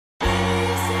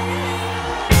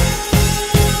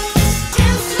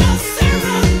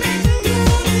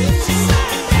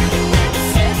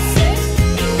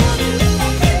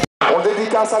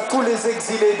dédicace à tous les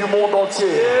exilés du monde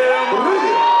entier.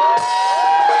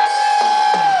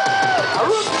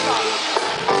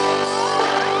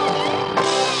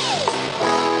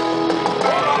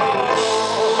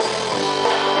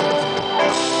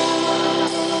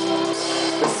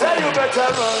 Say you better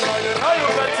run, you know you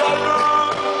better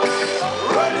run.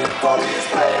 Running for this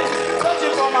place,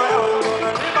 searching for my own,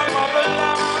 gonna leave my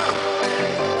motherland.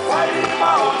 Fighting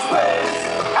my own space,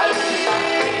 I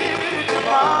need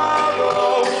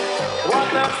tomorrow.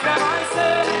 What else can I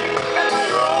say? And my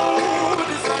road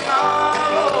is so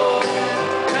narrow.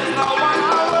 There's no one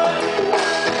away.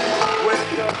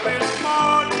 Wake up in the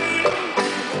morning.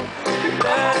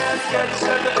 Let's get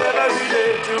started every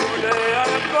day. Today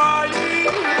I'm crying.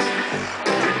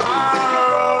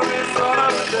 Tomorrow is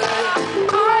another day.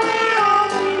 I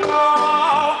don't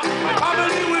know. My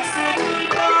family will sit me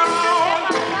down.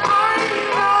 I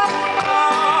don't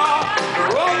know. The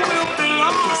road will be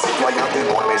long. Citoyen du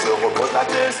monde, mais je repose la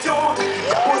question.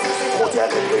 Qui a posé ses frontières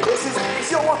et brûlé ses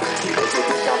ambitions? Ce qui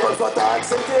légitime qu'un peuple soit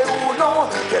accepté ou non?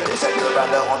 Quel échec de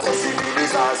valeur entre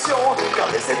civilisations? Car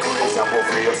laisser tous les siens pour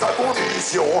fuir sa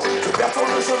condition. Je perds sur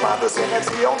le chemin de ses rêves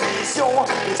et ambitions.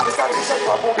 Il fait sa richesse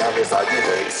pas pour garder sa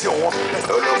direction.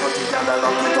 Reste le quotidien d'un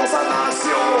homme qui dans sa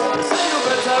nation. Say you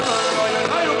better run, you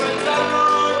know you better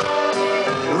run.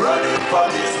 Running from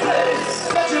this place,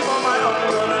 Searching for my own,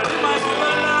 gonna leave my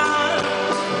motherland.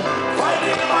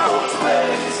 finding my own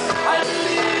space. I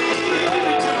believe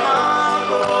in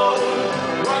tomorrow.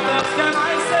 What else can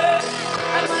I say?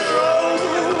 And my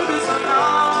road is so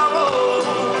narrow.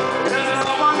 There's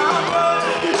no one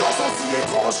away. Les gens sont si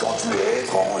étranges quand tu es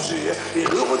étranger. Et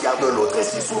le regard de l'autre est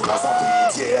si souvent sans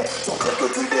pitié. Sans dire que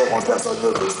tu déranges, personne ne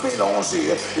veut se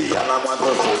mélanger. Et à la moindre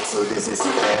faute, se laisser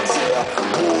submerger.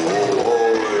 Oh, oh, oh.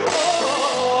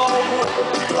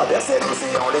 Traverser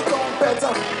l'océan, les tempêtes.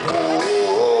 Oh,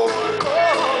 oh,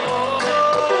 oh.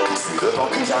 Suis le vent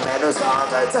qui jamais ne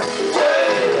s'arrête.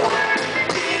 Yeah.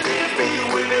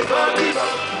 If we never give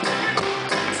up.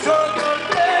 Struggle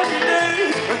every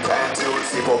day. Can't you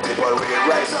see for people will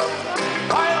rise up?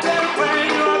 I can pray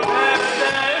your better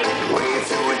day.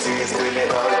 Refugees will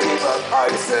never give up, I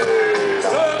say.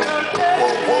 Struggle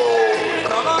every day.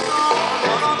 No, no, no,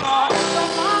 no, no, no.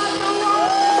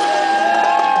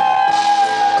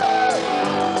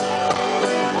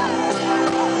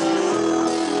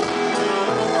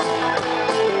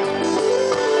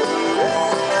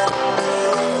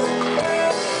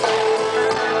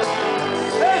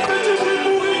 Est-ce que tu pries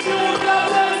pour Union de la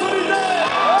Paix solidaire?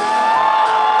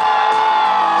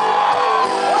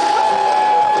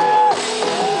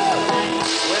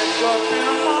 Wake up in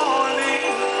the morning.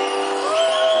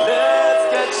 Let's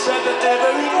get started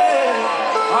every day.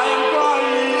 I am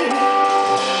crying.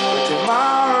 But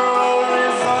tomorrow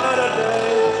is another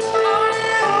day. I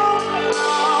know.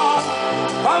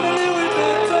 Family will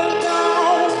settle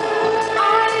down.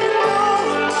 I know.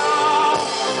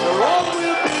 The road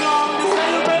will be long. You say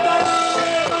you better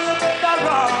run. You better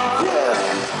run.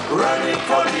 Yeah, running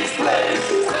from this place,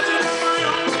 Searching for my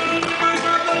own, my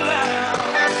motherland.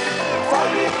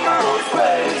 finding my own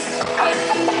space. I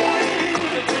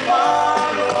need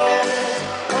tomorrow.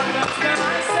 What else can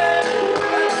I say?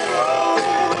 And the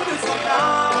road is so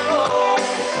narrow.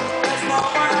 There's no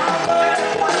one away.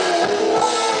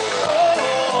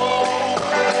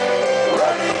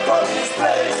 Running from this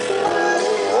place,